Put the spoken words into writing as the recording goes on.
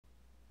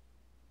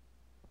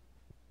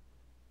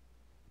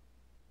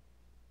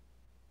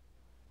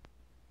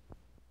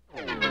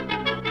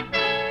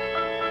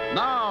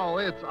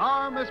it's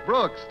Our Miss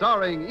Brooks,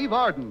 starring Eve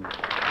Arden.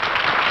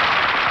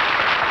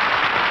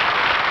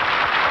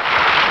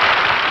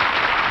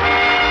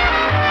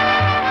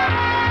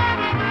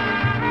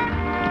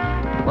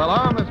 Well,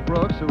 our Miss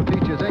Brooks, who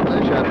teaches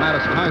English at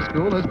Madison High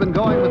School, has been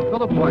going with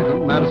Philip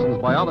Boynton,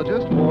 Madison's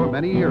biologist, for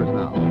many years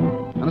now.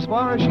 And as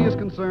far as she is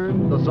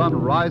concerned, the sun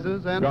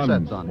rises and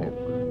sets on him.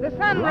 The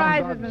sun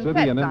rises and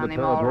sets on him,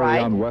 all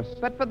right.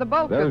 But for the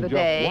bulk of the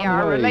day,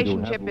 our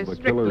relationship is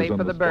strictly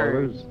for the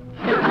birds.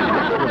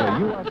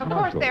 Of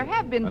course, there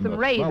have been some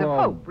rays of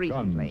hope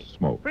recently.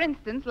 For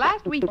instance,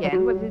 last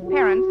weekend was his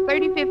parents'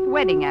 35th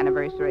wedding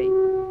anniversary.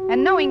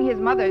 And knowing his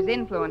mother's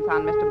influence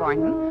on Mr.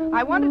 Boynton,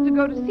 I wanted to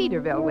go to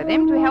Cedarville with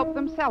him to help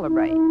them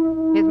celebrate.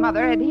 His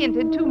mother had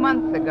hinted 2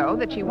 months ago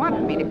that she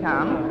wanted me to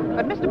come,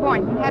 but Mr.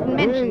 Boynton hadn't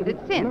mentioned it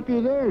since.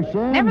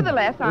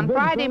 Nevertheless, on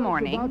Friday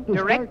morning,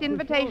 direct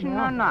invitation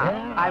or not,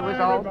 I was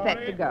all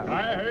set to go.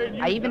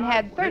 I even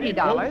had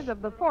 $30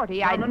 of the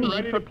 $40 I'd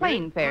need for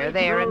plane fare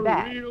there and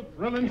back.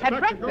 At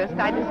breakfast,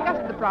 I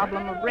discussed the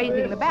problem of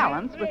raising the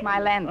balance with my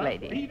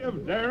landlady.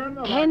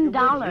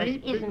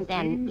 $10 isn't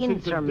an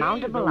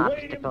insurmountable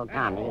obstacle,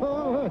 Connie,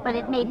 but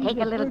it may take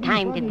a little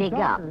time to dig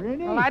up.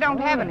 Well, I don't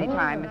have any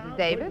time, Mrs.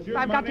 Davis.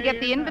 I've got to get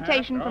the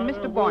invitation from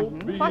Mr.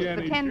 Boynton, plus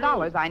the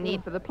 $10 I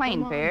need for the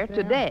plane fare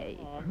today.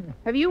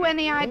 Have you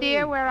any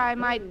idea where I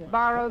might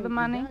borrow the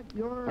money?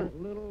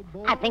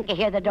 I think I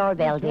hear the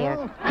doorbell, dear.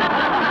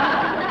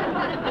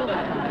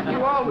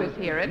 You always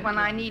hear it when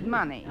I need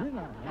money.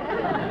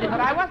 But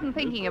I wasn't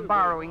thinking of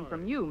borrowing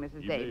from you,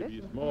 Mrs. Davis.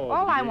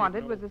 All I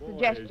wanted was a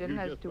suggestion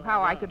as to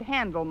how I could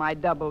handle my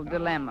double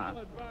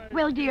dilemma.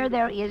 Well, dear,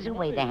 there is a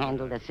way to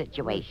handle the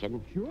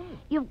situation.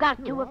 You've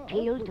got to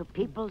appeal to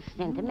people's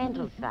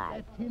sentimental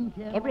side.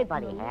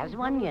 Everybody has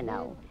one, you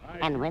know.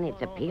 And when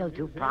it's appealed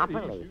to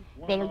properly,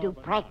 they'll do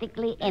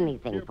practically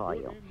anything for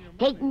you.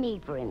 Take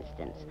me, for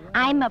instance.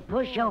 I'm a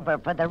pushover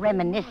for the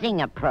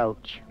reminiscing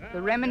approach.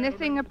 The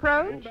reminiscing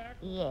approach?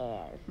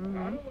 Yes.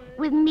 Mm-hmm.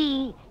 With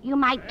me, you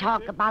might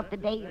talk about the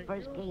day you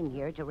first came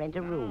here to rent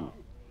a room.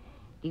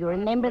 Do you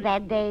remember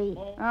that day?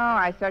 Oh,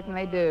 I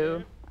certainly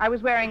do. I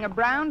was wearing a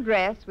brown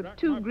dress with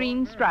 2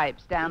 green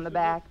stripes down the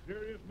back.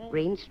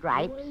 Green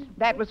stripes?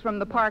 That was from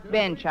the park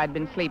bench I'd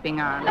been sleeping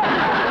on.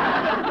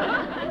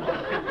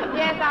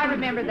 Yes, I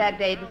remember that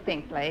day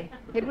distinctly.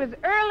 It was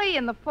early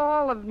in the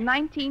fall of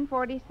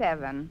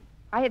 1947.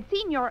 I had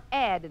seen your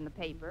ad in the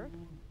paper,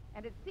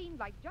 and it seemed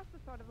like just the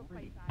sort of a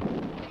place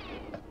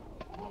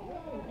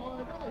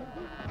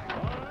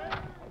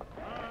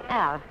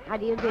Oh, how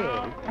do you do?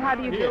 How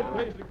do you do?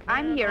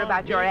 I'm here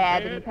about your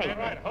ad in the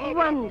paper.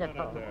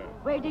 Wonderful.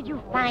 Where did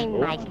you find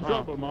my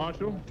cat?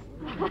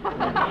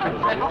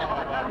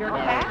 Your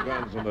cat?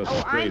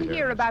 Oh, I'm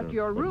here about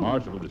your room.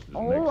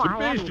 Oh,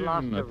 I haven't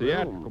lost the room.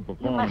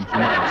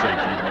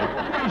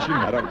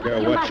 I don't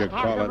care what you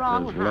call it.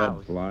 There's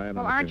lead flying.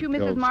 Well, aren't you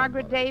Mrs.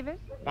 Margaret Davis?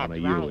 That's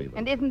right.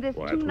 And isn't this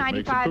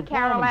 295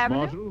 Carroll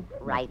Avenue?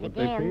 Right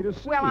again.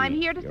 Well, I'm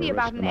here to see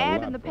about an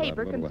ad in the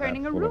paper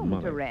concerning a room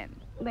to rent.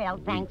 Well,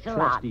 thanks a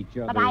lot.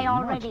 But I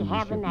already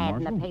have an ad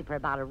in the paper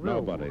about a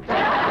room. Nobody.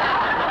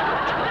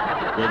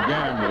 We're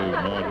gambling,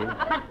 Marty.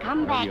 But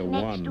come back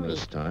next week.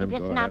 If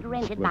it's not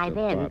rented by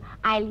then,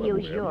 I'll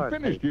use your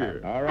Finished paper.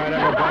 here. All right,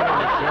 everybody.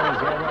 The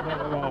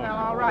show's over. Well,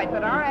 all right,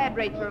 but our ad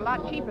rates are a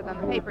lot cheaper than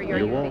the paper you're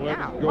using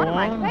now. go What am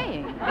on? I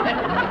saying?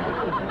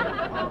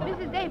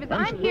 Mrs. Davis,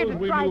 I'm here to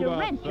try to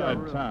rent your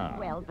room.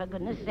 Well, for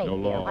goodness sake, No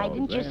dear, why laws.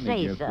 didn't you Any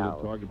say against little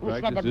so? target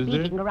Instead practice, of is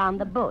there? beating around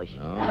the bush. This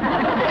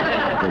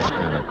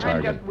kind of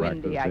target just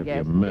windy, practice, I if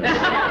guess. you miss,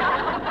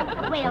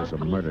 Well, there's a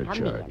please murder come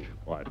charge. in.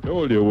 Well, I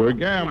told you, we're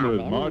gamblers,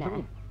 Now then,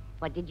 Marshal.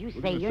 what did you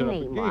say your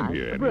name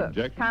was? Brooks,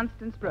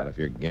 Constance Well, Brooks. if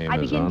your game I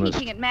is begin honest,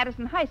 teaching at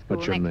Madison High School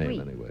what's your next name,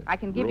 week. anyway? I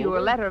can give you a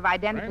letter of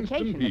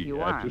identification if you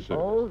want.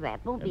 Oh,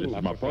 that won't be And this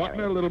is my necessary.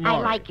 partner, little I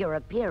Mark. like your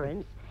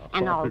appearance,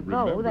 and thought I'd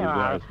although remember there his are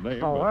last name,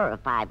 4 or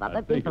 5 I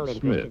other think people it's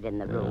interested Smith. in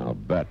the Yeah, room, I'll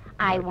bet.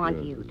 I Like want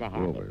yours you is to have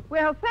Grover. it.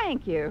 Well,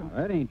 thank you.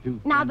 That ain't too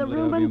Now, the friendly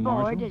room of you, and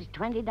board Marshal. is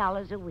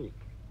 $20 a week.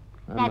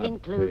 I'm That not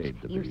includes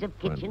paid to be use of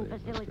kitchen friendly,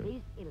 mister.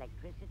 facilities,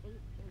 electricity,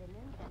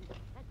 linens, and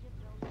such as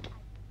those.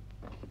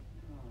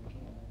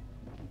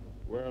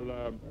 Well,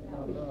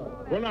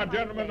 now,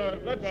 gentlemen,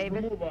 let's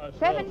Davis, remove ourselves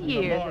 7 from the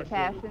years have marshal.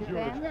 passed since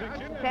then.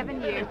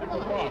 7 years since we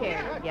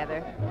shared together.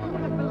 Who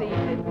would have believed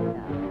it?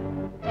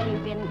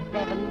 They've been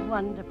 7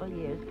 wonderful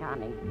years,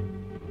 Connie.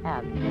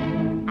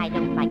 I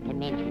don't like to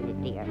mention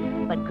it, dear,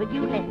 but could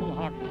you let me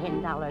have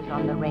 $10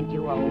 on the rent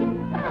you owe?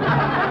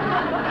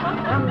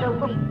 From the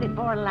week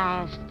before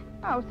last.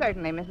 Oh,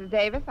 certainly, Mrs.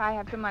 Davis. I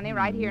have some money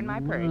right here in my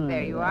purse.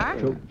 There you are.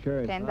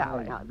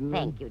 $10. Oh,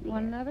 thank you, dear.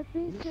 Another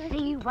piece?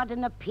 See what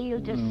an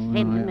appeal to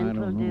sentiment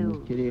will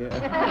do. Wait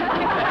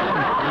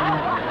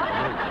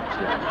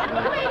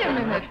a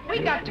minute. We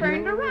got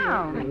turned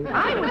around.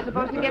 I was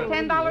supposed to get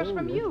 $10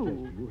 from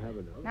you.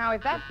 Now,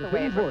 if that's the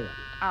way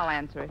I'll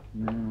answer it.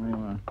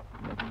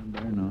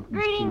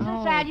 Greetings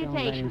and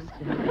salutations.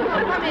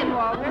 Come in,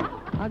 Walter.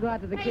 I'll go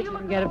out to the kitchen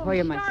and get it for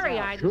you myself.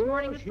 Starry-eyed this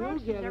morning, Miss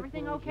Brooks. Is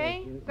everything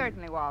okay?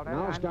 Certainly, Walter.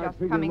 Now I'm start just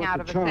figuring coming what out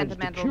the of a charge to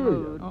sentimental cure you.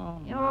 mood.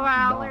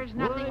 Well, there's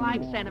nothing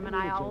like sentiment,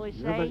 I always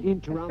say.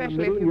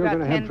 Especially if you've got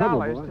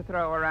 $10 to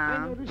throw I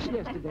around. noticed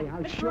yesterday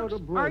how short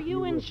of breath Are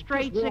you in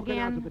straits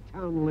again?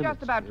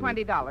 Just about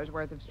 $20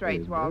 worth of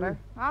straits, Walter.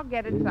 I'll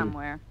get it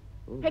somewhere.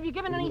 Have you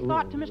given any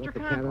thought to Mr.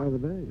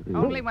 Conklin?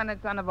 Only when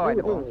it's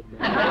unavoidable.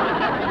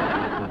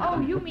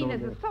 Oh, you mean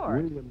as a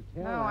source?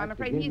 No, I'm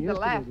afraid he's the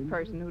last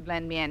person who'd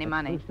lend me any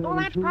money. Well,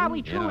 that's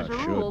probably true as a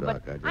rule,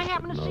 Doc. but I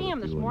happened to see him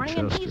this morning,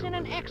 and he's in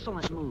an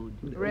excellent mood.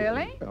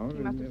 Really? He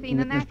must have seen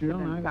an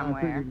accident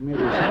somewhere.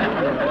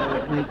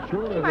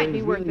 It might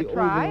be worth a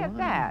try at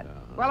that.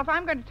 Well, if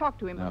I'm going to talk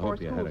to him before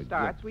school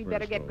starts, we'd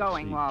better get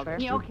going, Walter.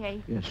 Yeah,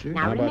 okay. Yes, sir.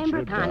 Now How about remember,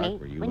 you, Doc? Connie,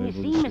 Were you when you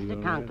able see to Mr.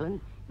 all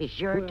Conklin, be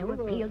sure to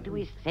appeal to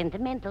his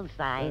sentimental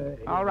side.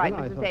 All right,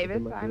 Mrs.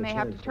 Davis. I may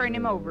have to turn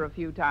him over a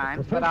few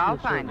times, but I'll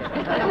find it.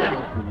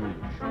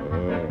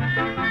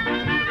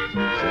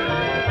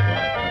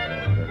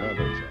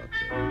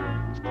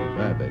 It's too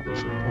bad they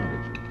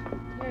disappointed you.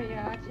 Here you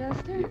are,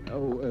 Chester.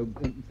 Oh,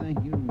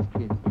 thank you, Miss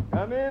Kitty.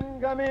 Come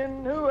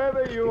in,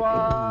 whoever you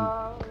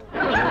are.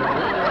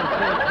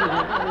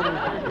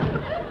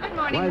 Good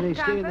morning, Why they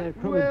Mr. stay in Conklin. that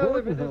crummy Well,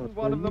 if boarding it house isn't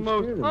for one of you, the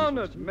most scared them.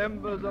 honored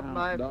members of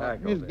my Miss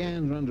faculty.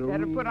 Gans runs a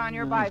Better real put on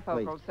your nice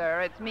bifocal, place.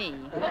 sir. It's me.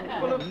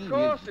 Well, of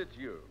course it's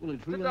you. Well,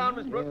 it's Sit really down,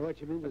 Miss nice. Brooks. Yeah,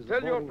 what you mean is Tell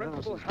the your boarding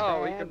principal house is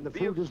how he bad, can the be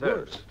food of is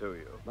service worse. to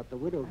you. But the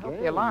widow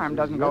The alarm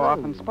doesn't go off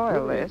and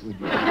spoil this.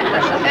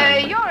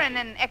 You're in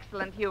an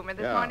excellent humor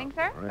this morning,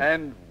 sir.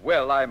 And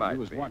well, I might He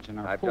was be. watching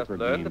our I've just poker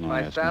learned that game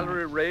my last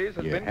salary night. raise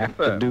has You been have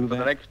to confirmed do for the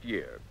that? next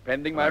year,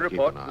 pending my I'll keep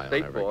report an to eye the on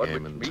state every board,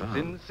 game which in meets town.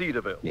 in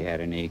Cedarville. You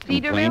had any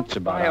Cedarville? complaints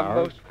about By a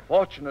ours? most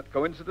fortunate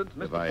coincidence,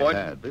 If Mr. I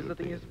Boynton's had to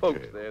visiting be his in folks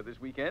jail. there this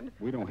weekend.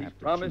 We don't He's have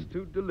to promised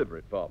cheat. to deliver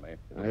it for me.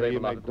 It'll I hear save you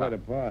a lot made of quite a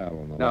time. pile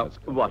on the Now, last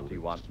couple what of do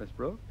you weeks. want, Miss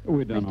Brooks?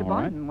 We done Mr. all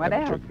right. Boynton, what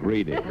That was else? a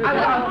greedy. I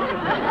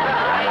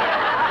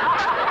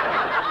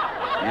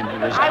And he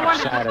was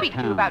wanted to outside of speak to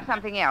you town. about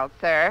something else,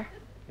 sir.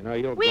 You know,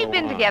 you'll We've go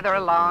been on together a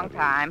till long one of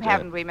time, these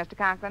haven't we, Mr.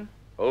 Conklin?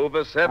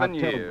 Over 7 I'll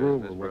tell years,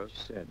 Grover Miss what Brooks.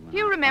 you said. when Do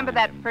you I remember find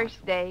that him, first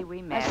Marshal. day we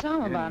I met? saw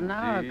him about an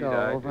hour Indeed, ago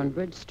I over on do.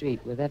 Bridge Street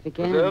with Effie It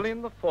was Gans. early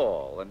in the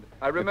fall, and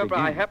I remember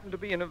I Gans. happened to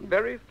be in a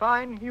very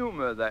fine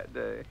humor that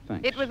day.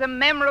 Thanks. It was a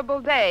memorable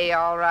day,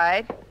 all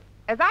right.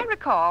 As I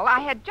recall, I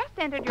had just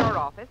entered your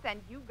office, and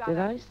you got... Did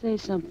I say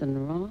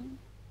something wrong?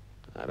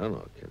 I don't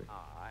know, Kitty.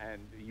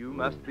 And you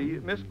must be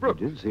Miss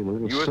Brooks, You did seem a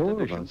little newest sore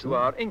addition about to something.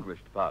 our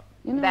English department.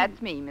 You know,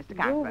 That's me, Mr.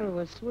 Grover Conklin.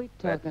 was sweet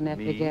That's talking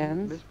Effie me,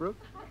 Gans. Miss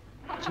Brooks.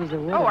 She's a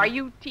widow. Oh, are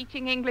you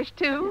teaching English,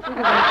 too?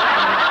 Figured I'd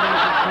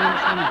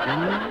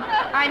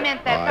I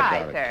meant that Oh, I guy,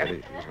 doubt it, sir. Kitty.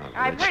 He's not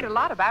I've rich. heard a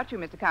lot about you,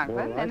 Mr.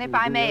 Conklin, Well, and I if can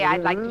I do may, that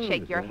I'd like to around,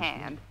 shake your sir.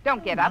 hand.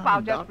 Don't get up.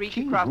 I'll just reach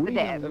across the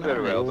desk.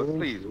 Very well, but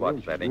please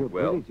watch that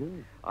inkwell.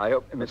 I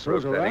hope, Miss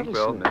so's Brooks, a that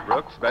inkwell, rattlesnake. Miss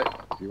Brooks,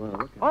 but... If you want to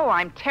look at Oh,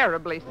 I'm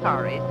terribly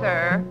sorry,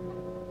 sir.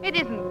 It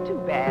isn't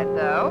too bad,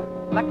 though.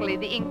 Luckily,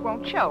 the ink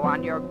won't show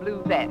on your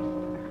blue vest.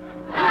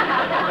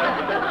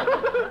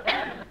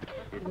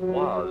 It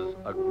was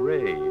a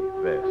gray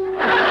vest.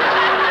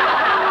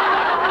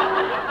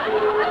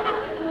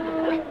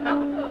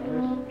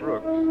 Miss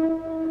Brooks,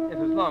 it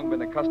has long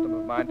been a custom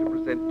of mine to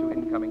present to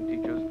incoming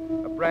teachers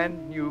a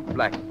brand new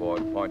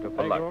blackboard pointer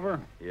for Hey, luck. Grover.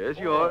 Here's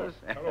yours.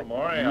 Hello,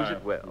 Maury. Use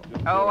it well.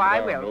 Oh,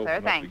 I will,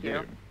 sir. Thank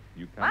you.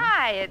 You coming?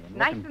 My, it's Looking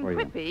nice and for you.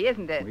 quippy,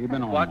 isn't it? Well, you've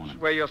been on Watch one.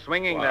 where you're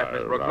swinging that,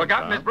 Miss Why, Brooks. Look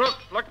out, right Miss now. Brooks.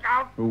 Look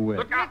out. Who with?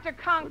 Look out. Mr.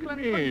 Conklin,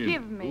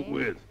 forgive me. Who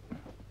with?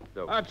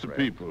 Don't Lots of fret.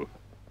 people.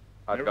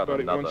 I've got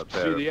Everybody another wants to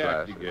pair see of the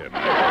act glasses. again.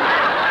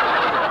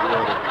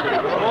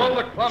 All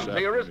the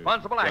clumsy,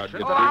 irresponsible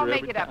actions. Oh, I'll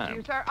make it up to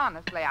you, sir.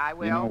 Honestly, I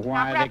will. You know why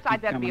now, they perhaps keep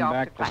I'd better be coming off to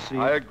back to class. see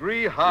I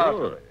agree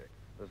heartily. Sure.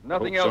 There's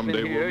nothing Hope else in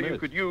someday here we'll you miss.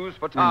 could use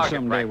for And target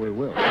someday practice. we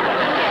will. Yes,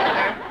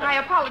 sir. I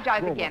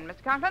apologize again,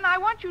 Mr. Conklin. I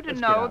want you to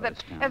Let's get know out of that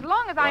this town. as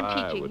long as I'm Why,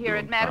 teaching we're here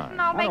at doing Madison, fine.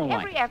 I'll I make don't like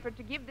every it. effort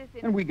to give this...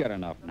 And we got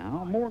enough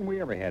now, more than we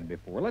ever had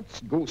before.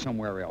 Let's go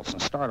somewhere else and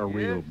start a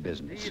real Yes,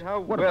 business. Indeed, how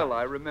What well about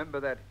I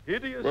remember that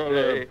hideous Well,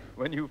 day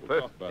when you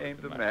first talk about came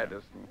it to tonight.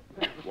 Madison.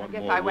 One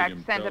guess more I waxed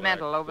William Tell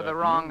sentimental act over the this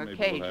wrong afternoon,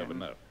 maybe we'll have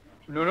occasion. enough.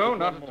 No,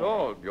 not at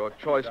all. Your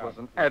choice was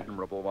an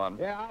admirable one.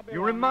 Yeah, I'll be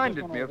You on. I'm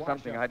reminded just me gonna of wash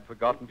something up. I'd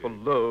forgotten for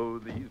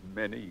these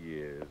many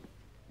years.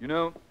 You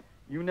know,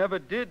 you never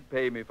did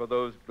pay me for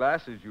those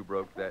glasses you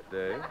broke that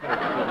day.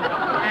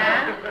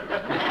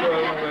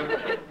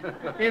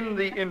 So, in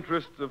the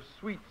interests of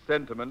sweet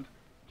sentiment,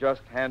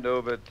 just hand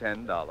over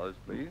 $10,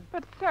 please.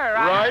 But, sir,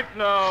 I... Right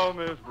now,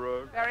 Miss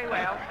Brooks. Very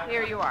well.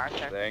 Here you are,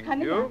 sir. Thank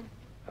you.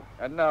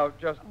 And now,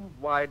 just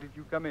why did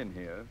you come in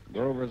here?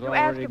 Grover's To ask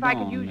already if I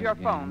could gone, use Miss your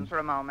Gans. phone for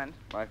a moment.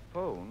 My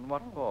phone?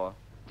 What for?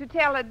 To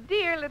tell a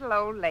dear little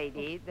old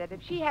lady that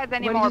if she has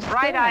any What are more you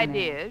bright staring at?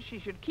 ideas, she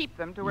should keep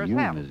them to You,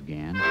 herself. Miss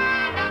Gans.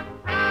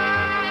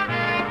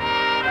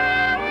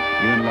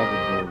 You in love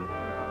with Grover?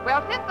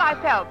 Well, since I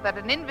felt that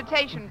an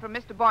invitation from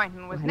Mr.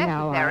 Boynton was Why,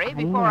 now, necessary I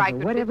before I never.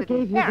 could Whatever visit his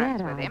gave you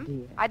parents that with him,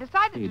 idea? I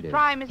decided He to did.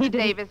 try He Mrs.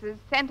 didn't- Davis's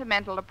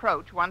sentimental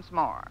approach once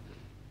more.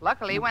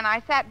 Luckily, when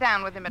I sat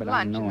down with him at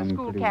lunch in the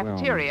school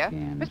cafeteria,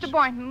 Mr.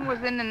 Boynton was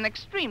in an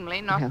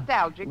extremely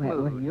nostalgic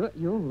mood. Well,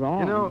 you're wrong.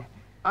 You know,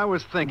 I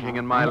was thinking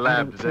in my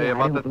lab today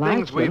about the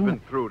things we've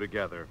been through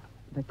together.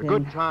 The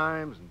good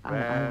times and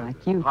bad,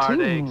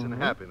 heartaches and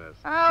happiness.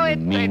 Oh, it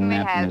certainly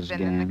has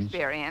been an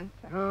experience.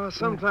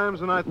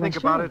 Sometimes when I think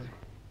about it,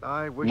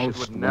 I wish it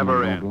would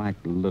never end.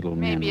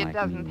 Maybe it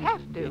doesn't have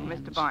to,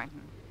 Mr. Boynton.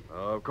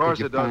 Of course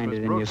it does, Miss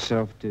Brooks.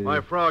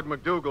 My frog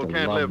McDougal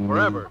can't live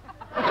forever.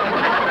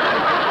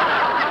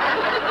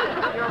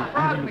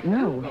 I don't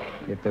know.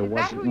 If there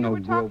wasn't no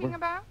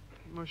Grover.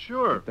 Well,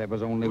 sure. If there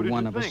was only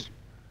one of us,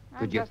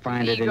 could you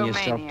find it in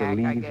yourself to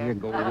leave here,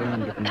 go away,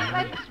 and get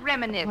married? Let's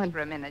reminisce for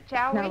a minute,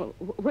 shall we? Now,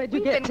 where'd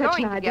you get such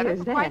an idea We've been going together as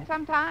for that? quite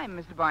some time,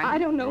 Mr. Boynton. I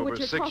don't know what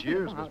you're talking about. Over 6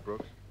 years, about. Miss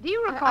Brooks. Do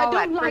you recall I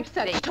don't that like first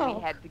such date talk.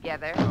 we had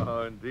together?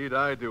 Oh, indeed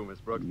I do, Miss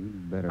Brooks.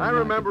 I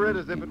remember it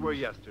as if it were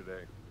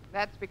yesterday.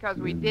 That's because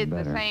we did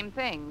the same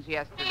things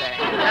yesterday.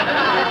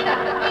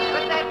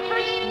 But that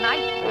first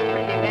night was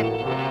pretty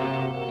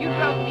eventful. You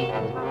drove me to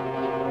town.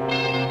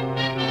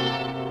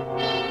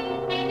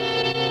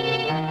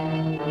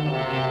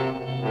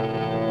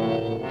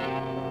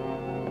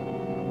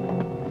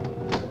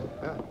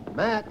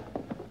 Matt.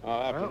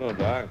 Afternoon,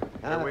 Doc.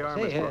 Here we are,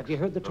 Say, Miss Brooks. have you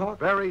heard the talk?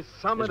 Very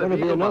summit There's going to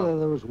be Eagle another of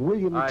Mountain. those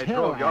William I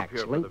Tell drove you up acts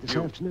here for late the this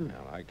view. afternoon.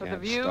 I For the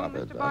can't view, stop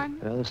it, Mr. Doc. Boynton?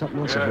 There's something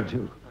else Yeah. about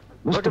too.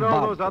 Look Mr. at all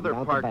Bob those other out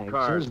the parked back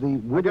cars. says the I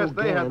widow guess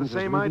they have the Gans is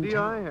same leaving idea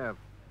town. I have.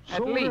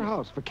 Sold her least.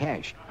 house for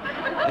cash.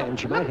 And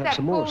she Look might at have that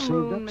some more full saved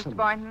moon, up Mr.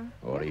 somewhere. Boynton.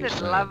 What are you Isn't it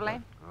saying, lovely?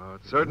 Doc? Oh,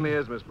 it certainly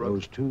is, Miss Brooks.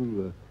 Those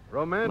two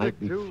Romantic, might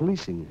be too.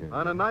 fleecing her.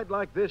 On a night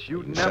like this,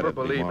 you'd You said never it'd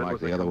be believe more it like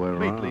was the a other way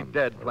completely around.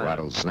 dead A planet.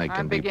 rattlesnake I'm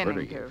can be beginning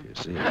pretty to. if you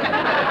see it. But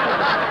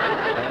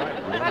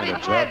it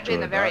has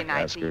been a very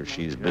nice Ask her if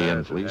she's evening. being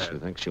Yes, it fleeced. has. You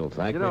think she'll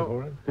thank You me know,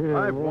 for it?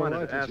 I've well, wanted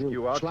that's to ask just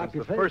you out slap since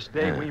your the face. first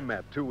day Yeah. we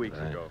met 2 weeks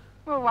Yeah. ago.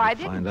 Well, why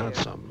didn't Find you? out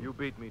something. You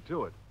beat me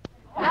to it.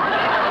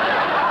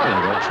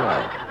 Yeah, go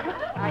try it.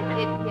 I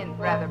did hint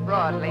rather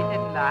broadly,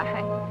 didn't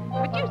I?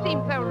 But you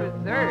seem so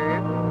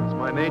reserved. It's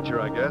my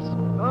nature, I guess.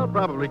 I'll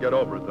probably get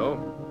over it, though.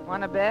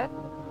 Want to bet?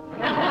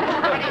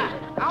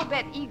 I'll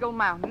bet Eagle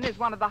Mountain is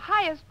one of the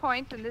highest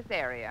points in this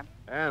area.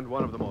 And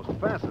one of the most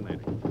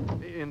fascinating.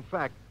 In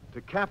fact,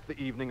 to cap the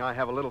evening, I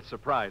have a little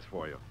surprise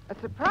for you. A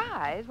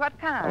surprise? What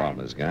kind? Hello,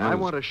 Miss Gans. I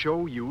want to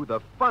show you the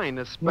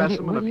finest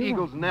specimen of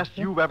eagle's nest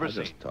you've ever I'll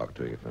seen. just talk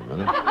to you for a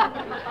minute.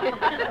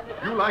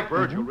 You like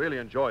birds, you'll really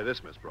enjoy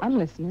this, Miss Brooks. I'm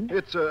listening.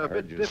 It's a heard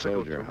bit you difficult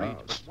sold your to reach,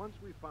 house. but once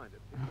we find it,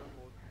 it's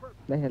almost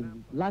perfect. They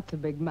had lots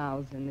of big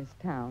mouths in this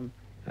town.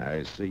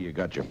 I see you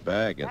got your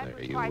bag in That there.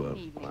 was You quite an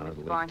evening, planning to Mr.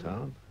 leave Boynton.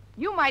 town?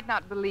 You might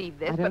not believe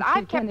this, I but don't I've see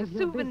kept a any of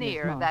your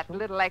souvenir business, of that Marshal.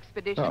 little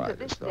expedition Oh, to I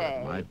this just thought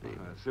day. it might be.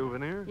 A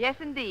souvenir? Yes,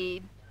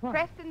 indeed. What?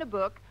 Pressed in a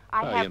book,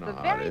 I Well, have you know the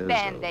how very it is,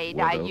 Band-Aid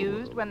a I widow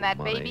used when with that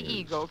money baby is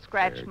eagle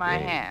scratched fair my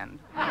game. hand.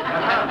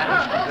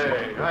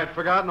 Say, I'd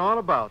forgotten all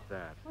about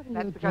that.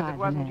 That's because it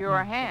wasn't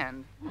your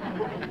hand.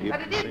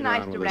 But it is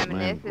nice to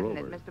reminisce, isn't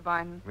it, Mr.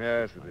 Boynton?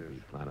 Yes, it is.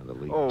 Planning to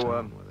leave Oh,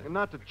 town with it.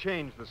 not to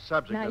change the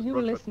subject, Now, Miss you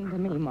Brooks, listen to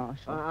me,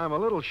 Marshal. I'm a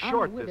little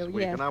short widow, this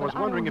week, yes, and I but was I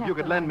wondering don't if you have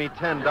could to- lend me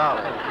 $10.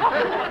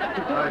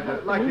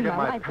 I'd like to get My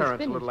my life is parents a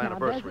finished little now,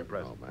 anniversary does it?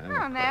 present. Oh, man.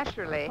 Oh,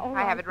 naturally. All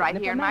I have it right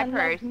and here if in a my man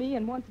purse. loves me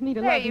and wants me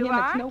to There love you him,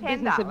 are, it's no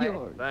business of $10.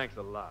 yours. Thanks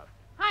a lot.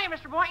 Hi,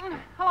 Mr. Boynton.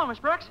 Hello, Miss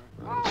Brooks.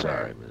 I'm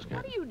sorry, Miss What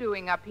Gans. are you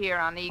doing up here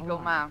on Eagle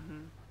Oh.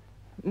 Mountain?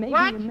 Maybe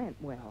What? you meant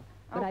well.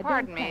 But Oh, I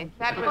pardon don't me. thank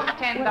That you. was What I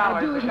 $10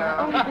 do is my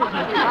own ago.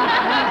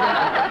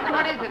 business.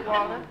 What is it,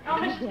 Walter? Oh,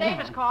 Mrs.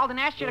 Davis called and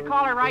asked you to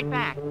call her right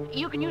back.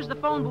 You can use the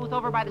phone booth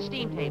over by the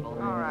steam table.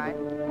 All right.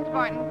 Miss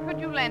Boynton, could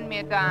you lend me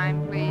a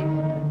dime, please?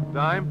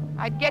 Dime?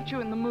 I'd get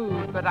you in the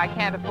mood, but I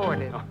can't afford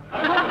it.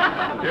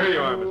 Here you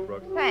are, Miss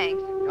Brooks.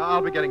 Thanks.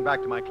 I'll be getting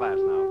back to my class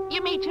now.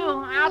 You, me too.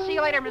 I'll see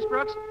you later, Miss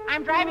Brooks.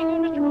 I'm driving you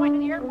and Mr. Boynton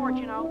to the airport,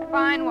 you know.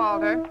 Fine,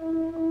 Walter.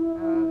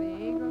 Oh, the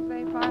eagles,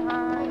 they fly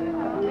high.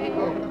 Oh, the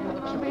eagles,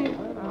 they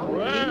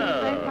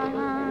fly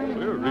high.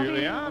 We're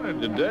really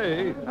honored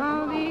today.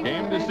 Oh, the eagles,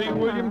 Came to they see fly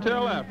William high.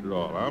 Tell after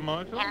all, huh,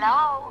 Marshal?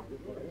 Hello?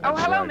 Oh,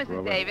 hello, right, Mrs.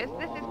 Grover. Davis.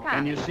 This is Connie.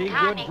 Can you see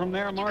Connie, good from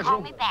there, could you call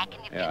Marshal? me back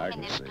in a few Yeah, I can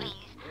minutes, see. please?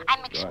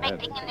 I'm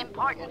expecting an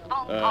important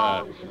phone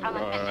call from a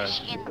all Mrs. right.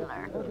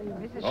 Schindler.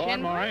 Mrs. Go on,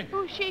 Schindler? Maury.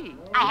 Who's she?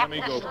 I Let have me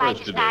the go first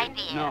slightest today.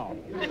 idea. No.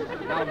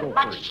 I'll go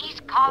But first. she's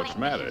calling What's the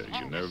matter? Mrs. You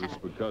Henderson, nervous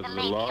because the of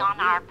the lady law? on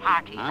our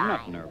party I'm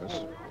not line. nervous.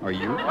 Are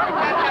you? Of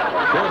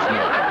course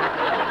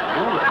not.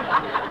 Well,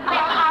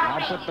 how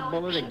I'll put the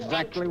bullet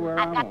exactly where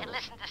I I've got want to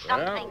listen to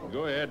Well, something.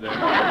 go ahead then.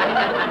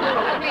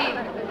 Oh, please,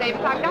 Mrs.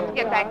 Davis, I've got to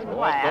get back to Walk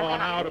class.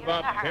 on out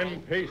about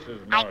 10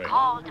 paces, I Maury.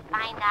 called to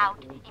find out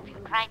if you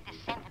tried the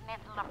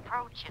sentimental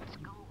approach at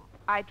school.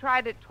 I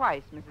tried it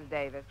twice, Mrs.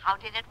 Davis. How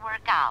did it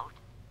work out?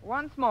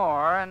 Once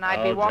more, and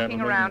I'd be Now, walking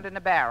gentlemen, around in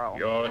a barrel.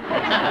 Your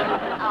attention.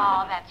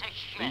 Oh, that's a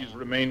shame. Please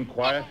remain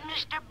quiet. Didn't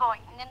Mr.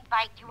 Boynton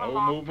invite you No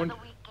along movement. for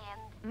the weekend?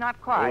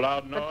 Not quite.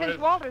 loud But since noise.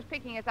 Walter's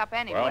picking us up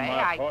anyway, Well,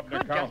 my I partner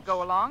could just counts.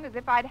 go along as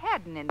if I'd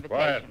had an invitation.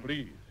 Quiet,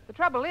 please. The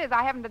trouble is,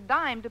 I haven't a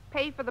dime to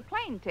pay for the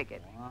plane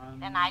ticket.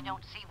 Then I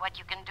don't see what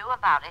you can do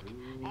about it.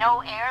 No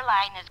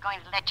airline is going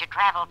to let you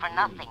travel for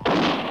nothing.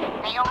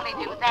 They only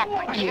do that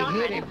for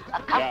children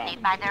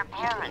accompanied by their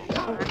parents.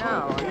 I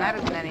know, and that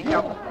isn't any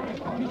help.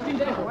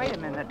 Wait a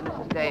minute,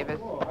 Mrs. Davis.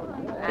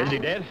 Is he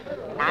dead?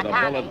 Not With a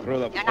bullet through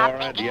the You're not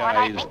forehead? thinking Yeah, what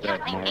I he's think you're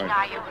dead, thinking, Maury.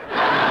 are you?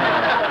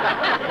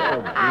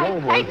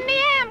 I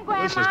certainly am,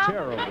 Grandma. This is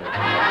terrible.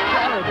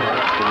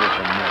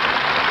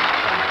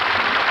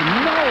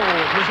 No,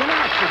 it was an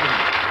accident.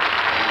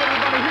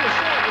 Everybody here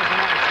said it was an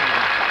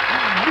accident.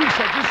 You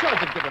said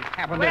yourself it didn't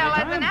happen Well,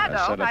 every as an time.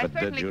 adult, I I said if it did,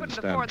 certainly you'd couldn't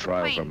stand afford the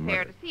trial for plane fare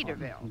murder. to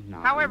Cedarville. No,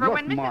 However, look,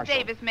 when Mrs. Marshal,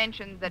 Davis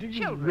mentioned that do you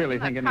children really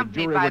think any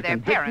accompanied jury by would their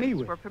convict me parents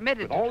with- were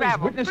permitted with all to these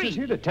travel witnesses free,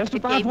 here to it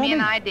testify gave for me an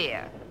me?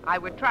 idea. I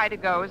would try to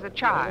go as a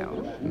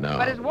child. No.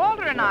 But as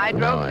Walter and I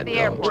drove No, to I the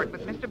don't. airport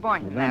with Mr.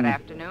 Boynton that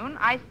afternoon,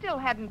 I still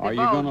hadn't Are you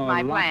divulged gonna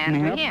my lock plan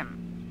me to up? him.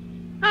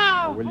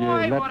 Oh, Will you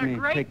boy, let what a me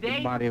great take day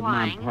the body for of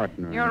my flying.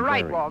 partner? You're and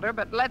right, bury it? Walter,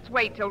 but let's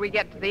wait till we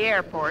get to the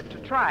airport to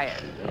try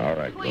it. All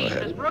right, go Please,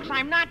 Miss ahead. Brooks,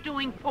 I'm not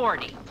doing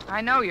 40. I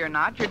know you're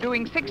not. You're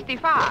doing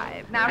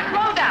 65. Now,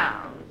 slow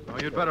down. Oh,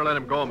 you'd better let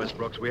him go, Miss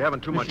Brooks. We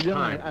haven't too much Mr.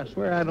 Dillon, time. I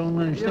swear I don't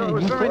understand. You know, it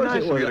was Of very course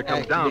nice of was you to come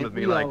an down with accident.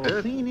 me We like all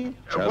this. seen it.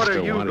 What are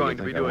Chester, you why do going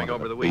to be think I doing wanted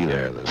over the be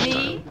there weekend? this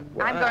Me? time?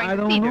 I'm I going to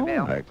don't know.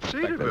 Cedarville. I expected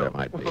Cedarville? there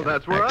might be Well, an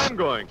that's where accident. I'm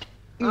going.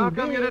 How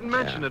come you didn't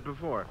mention Yeah. it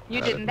before? You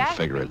I didn't ask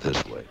figure me. it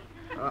this way.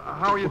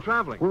 How are you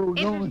traveling? Where are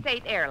we going?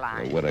 Interstate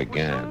Airlines. What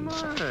again? Oh, my.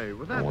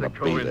 Well, I that's want a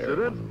to be there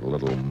coincidence. when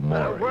little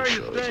Maury Where are you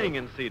shows staying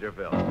up. in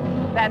Cedarville?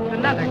 That's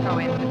another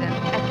coincidence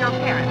at your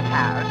parents'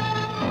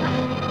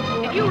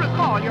 house. If you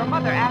recall, your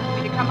mother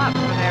asked me to come up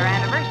for their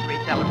anniversary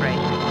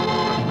celebration.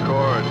 Of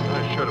course.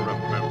 I should have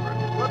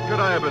remembered. What could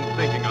I have been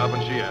thinking of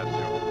when she asked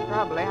you?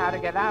 Probably how to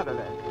get out of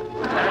it.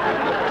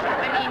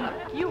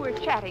 I mean, you were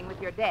chatting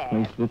with your dad.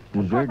 Place looked Of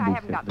course, I deserted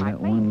haven't got except for my that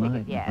plane one ticket light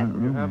in the yet. front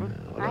room.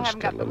 haven't? Well, I let's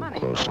haven't get got a the little money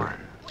for closer. one.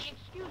 Well,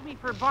 excuse me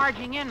for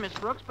barging in, Miss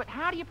Brooks, but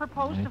how do you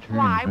propose to That's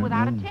fly right,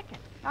 without a Madam. ticket?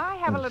 I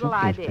have a Well, little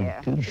suitcase idea.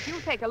 packed, too. If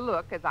you'll take a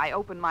look as I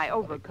open my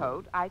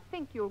overcoat, I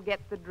think you'll get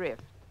the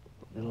drift.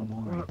 Little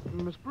more.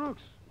 Miss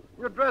Brooks,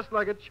 you're dressed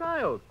like a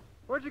child.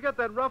 Where'd you get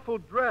that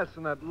ruffled dress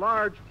and that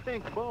large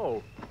pink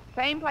bow?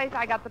 Same place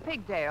I got the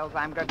pigtails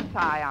I'm going to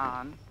tie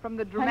on. From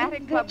the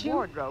Dramatic Club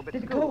wardrobe at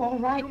school. all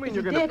right? You mean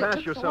you're going to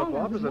pass yourself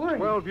off as a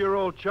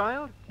 12-year-old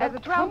child? As a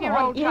Come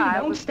 12-year-old on in, child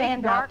don't with big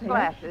stand out dark there.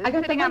 glasses, I got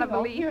the sitting on a money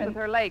all valise here with and-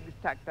 her legs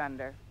tucked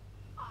under.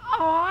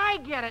 Oh, I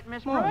get it,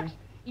 Miss Maury. Brooks.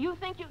 You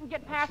think you can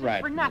get passes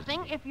right, for Miss.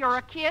 nothing if you're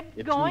a kid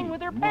It's going me,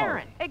 with her Maury.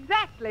 parent.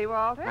 Exactly,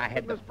 Walter. I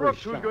had the Miss Brooks,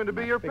 first who's shot, going to and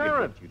be I your figured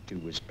parent? what you two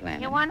was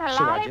planning. You want a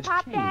so I just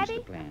lollipop, changed Daddy?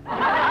 the plan.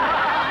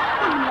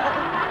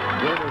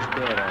 Good as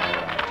dead, all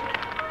right.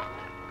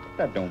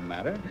 That don't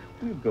matter.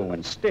 We'll go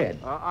instead.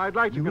 I'd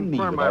like to You and me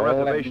confirm with my all that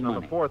reservation on the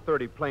money.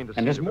 4:30 plane to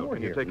And there's Cedarville. more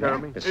Can you here take from care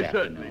of that me? this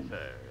Certainly, afternoon.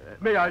 sir.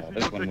 May I see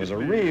This your one was a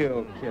ticket,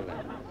 real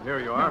killer. Here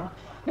you are.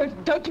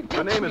 Don't you My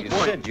touch name me. is You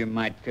Boynton. said you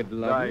might could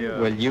love I, you.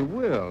 Well, you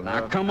will.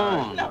 Now, come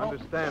on. I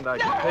understand I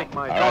can take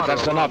my All right, daughter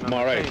that's along enough, on the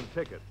Maury. same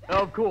ticket.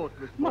 Of course,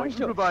 Miss Boynton,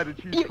 Marshal, provided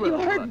she's you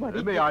 12. heard what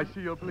he May did. I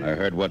see her, please? I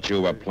heard what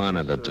you were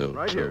planning to do.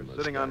 Right too, here, Miss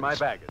sitting on Davis.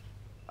 my baggage.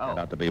 It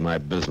ought to be my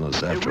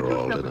business after Would you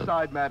all, step didn't it?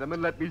 aside, madam,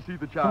 and let me see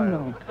the Oh, child?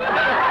 no.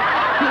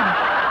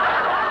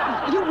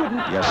 You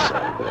wouldn't. Yes,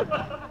 I would.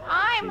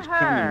 I'm She's her.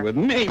 coming with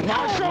me,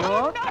 Marshal.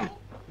 What?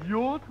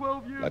 You're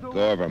 12 years Let old?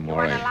 go of her, You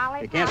Maury. want a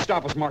lollipop? You can't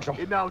stop us, Marshal.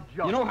 Now,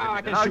 just You know how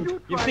I can now, shoot. you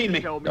You've tried seen to me.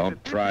 tell me Don't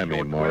that this try is me,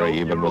 your Maury,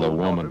 even with a 12-year-old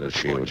woman daughter, to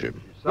Mr. shield Boynton.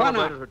 you. She Why not?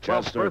 celebrated her 12th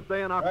Chester.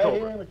 birthday in Right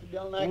October. here, Mr.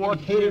 Dillon. I What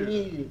can hit him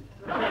year? easy. You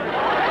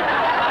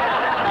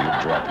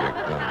drop your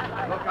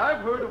gun. Look, I've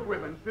heard of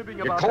women fibbing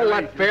You about call their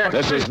that ages, fair? but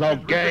This is no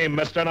game,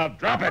 mister. Now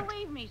drop it.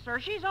 Believe me, sir,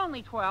 she's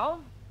only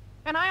 12.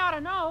 And I ought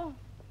to know.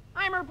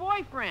 I'm her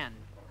boyfriend.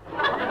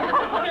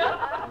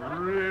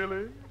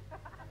 Really?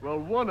 Well,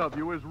 one of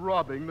you is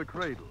robbing the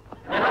cradle.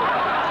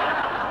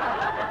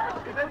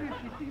 That is,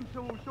 she seems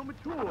so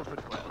mature for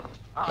 12.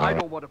 I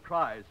don't want to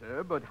prize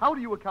her, but how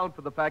do you account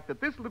for the fact that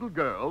this little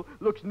girl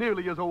looks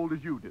nearly as old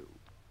as you do?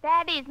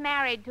 Daddy's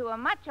married to a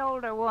much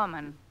older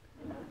woman.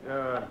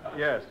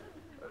 Yes.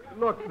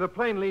 Look, the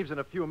plane leaves in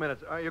a few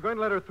minutes. Are you going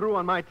to let her through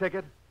on my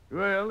ticket?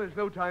 Well, there's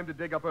no time to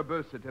dig up her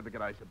birth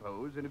certificate, I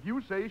suppose. And if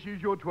you say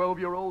she's your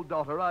 12-year-old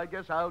daughter, I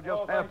guess I'll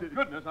just have to...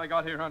 Goodness, I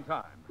got here on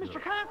time.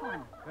 Mr. Conklin.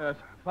 Yes,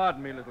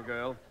 pardon me, little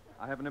girl.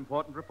 I have an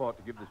important report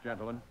to give this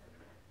gentleman.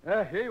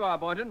 Here you are,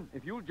 Boynton.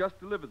 If you'll just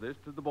deliver this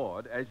to the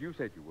board, as you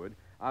said you would,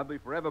 I'll be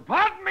forever...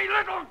 Pardon me,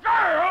 little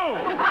girl!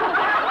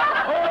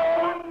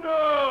 Oh,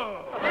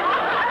 no!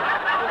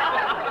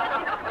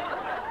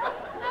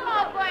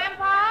 Hello,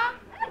 Grandpa.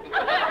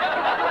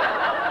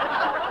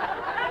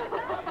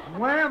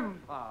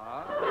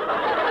 Grandpa!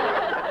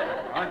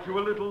 Aren't you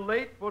a little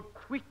late for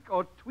tweak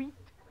or tweet?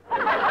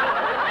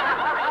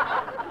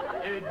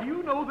 Do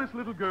you know this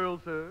little girl,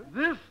 sir?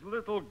 This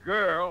little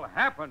girl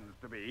happens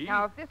to be...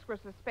 Now, if this were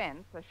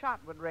suspense, a shot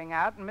would ring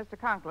out and Mr.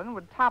 Conklin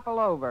would topple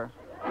over.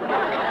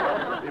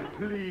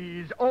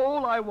 Please,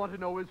 all I want to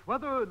know is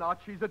whether or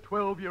not she's a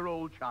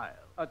 12-year-old child.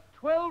 A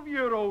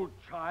 12-year-old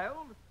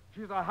child?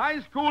 She's a high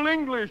school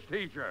English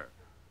teacher.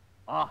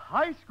 A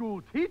high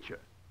school teacher?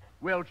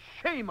 Well,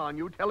 shame on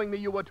you telling me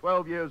you were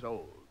 12 years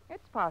old.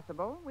 It's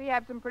possible. We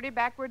have some pretty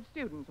backward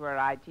students where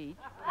I teach.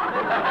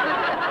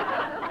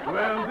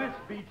 Well, this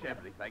beats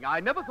everything. I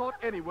never thought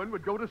anyone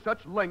would go to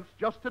such lengths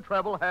just to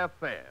travel half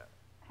fare.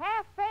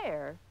 Half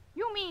fare?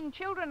 You mean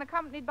children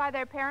accompanied by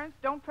their parents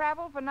don't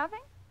travel for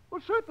nothing?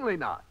 Well, certainly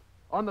not.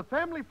 On the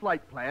family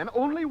flight plan,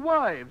 only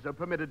wives are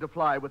permitted to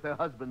fly with their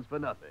husbands for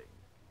nothing.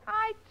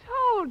 I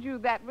told you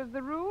that was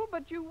the rule,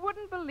 but you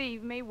wouldn't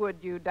believe me, would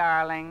you,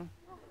 darling?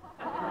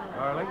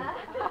 Darling?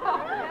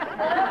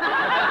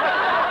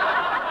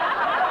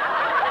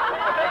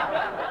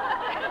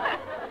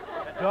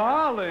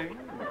 Darling?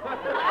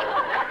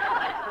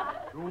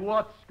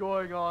 What's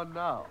going on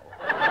now?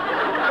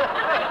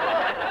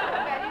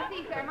 Well, you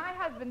see, sir, my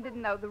husband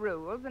didn't know the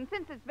rules, and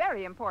since it's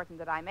very important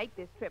that I make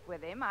this trip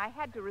with him, I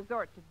had to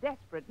resort to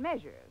desperate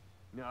measures.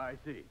 I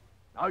see.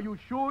 Are you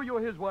sure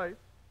you're his wife?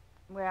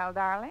 Well,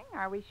 darling,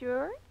 are we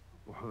sure?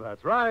 Well,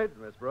 that's right,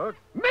 Miss Brooks.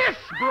 Miss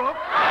Brooks!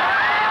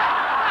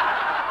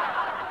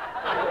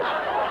 He's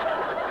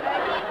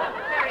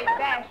very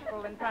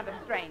bashful in front of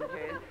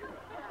strangers.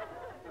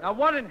 Now,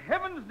 what in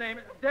heaven's name,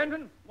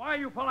 Denton, why are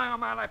you pulling on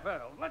my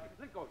lapels? Let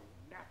go, you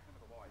nasty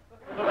little boy.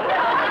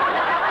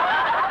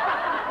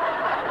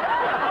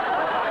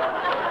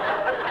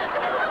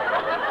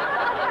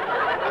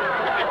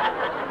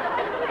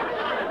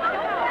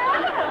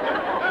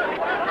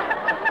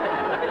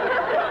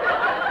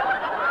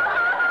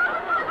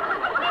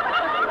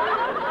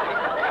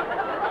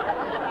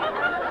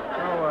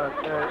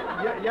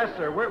 Yes,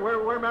 sir.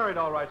 We're married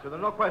all right, sir.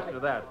 There's no question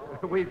of that.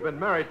 We've been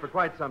married for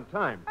quite some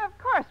time. Of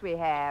course we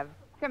have.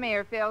 Come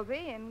here,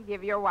 Philsy, and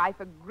give your wife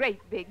a great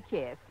big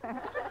kiss.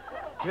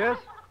 Yes?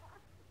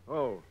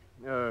 Oh,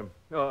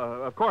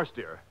 of course,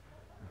 dear.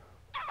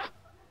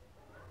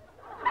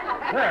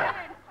 There.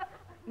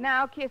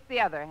 Now kiss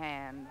the other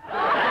hand.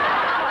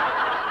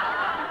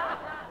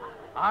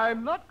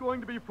 I'm not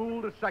going to be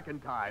fooled a second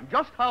time.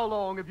 Just how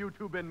long have you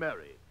two been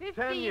married?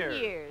 15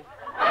 years.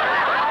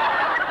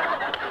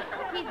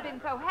 He's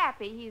been so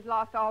happy he's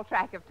lost all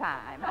track of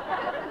time.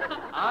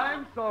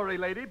 I'm sorry,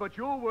 lady, but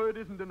your word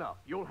isn't enough.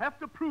 You'll have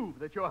to prove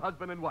that you're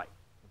husband and wife.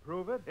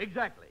 Prove it?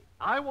 Exactly.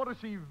 I want to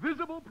see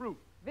visible proof.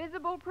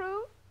 Visible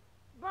proof?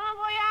 Bon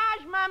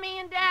voyage, Mommy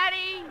and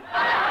Daddy.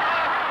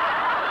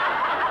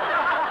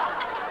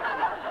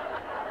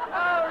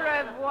 Au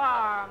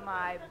revoir,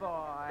 my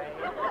boy.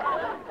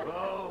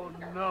 Oh,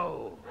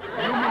 no.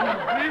 You mean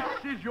this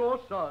is your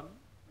son?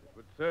 It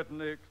would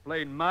certainly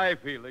explain my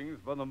feelings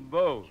for them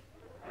both.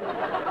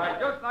 I'd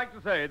just like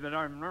to say that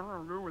I'm...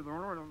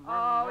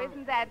 Oh,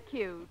 isn't that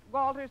cute?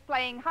 Walter's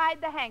playing hide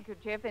the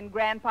handkerchief in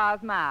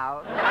Grandpa's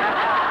mouth.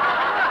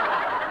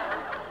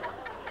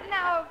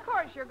 Now, of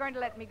course, you're going to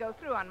let me go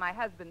through on my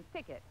husband's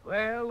ticket.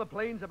 Well, the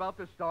plane's about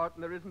to start,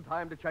 and there isn't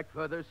time to check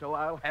further, so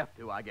I'll have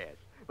to, I guess.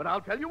 But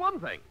I'll tell you one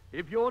thing.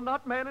 If you're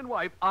not man and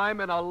wife,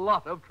 I'm in a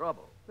lot of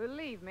trouble.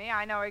 Believe me,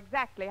 I know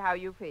exactly how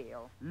you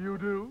feel. You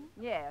do?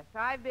 Yes,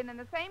 I've been in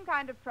the same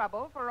kind of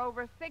trouble for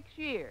over 6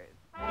 years.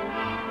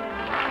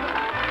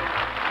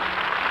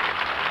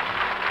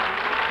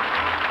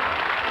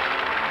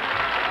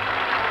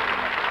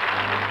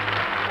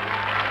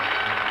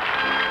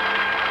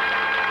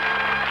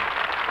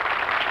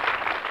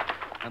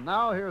 And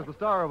now here's the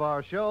star of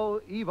our show,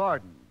 Eve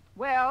Arden.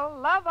 Well,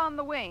 love on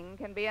the wing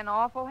can be an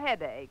awful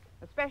headache,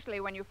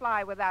 especially when you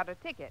fly without a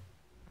ticket.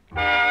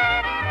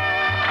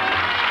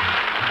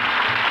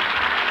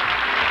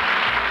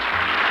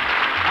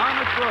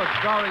 Thomas Brooks,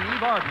 starring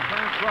Eve Arden,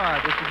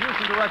 transcribed, distributed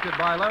and directed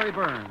by Larry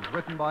Burns,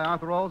 written by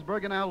Arthur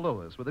Olsberg and Al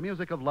Lewis, with the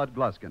music of Lud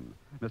Gluskin.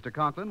 Mr.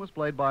 Conklin was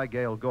played by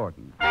Gail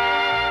Gordon.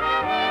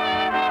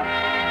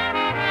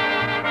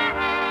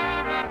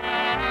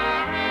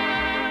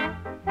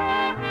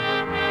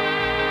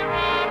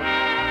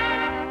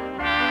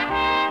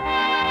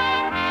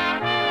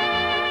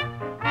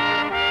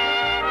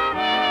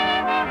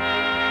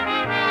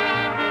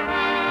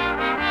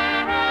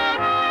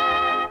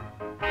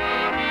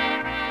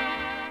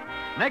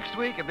 Next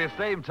week at this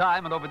same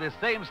time and over this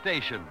same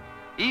station,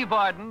 Eve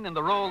Arden, in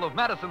the role of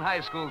Madison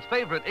High School's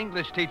favorite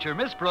English teacher,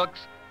 Miss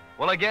Brooks,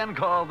 will again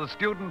call the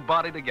student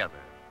body together.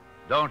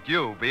 Don't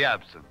you be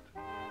absent.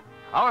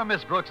 Our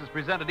Miss Brooks is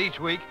presented each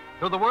week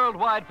through the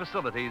worldwide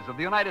facilities of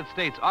the United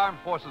States Armed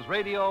Forces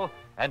Radio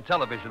and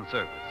Television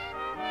Service.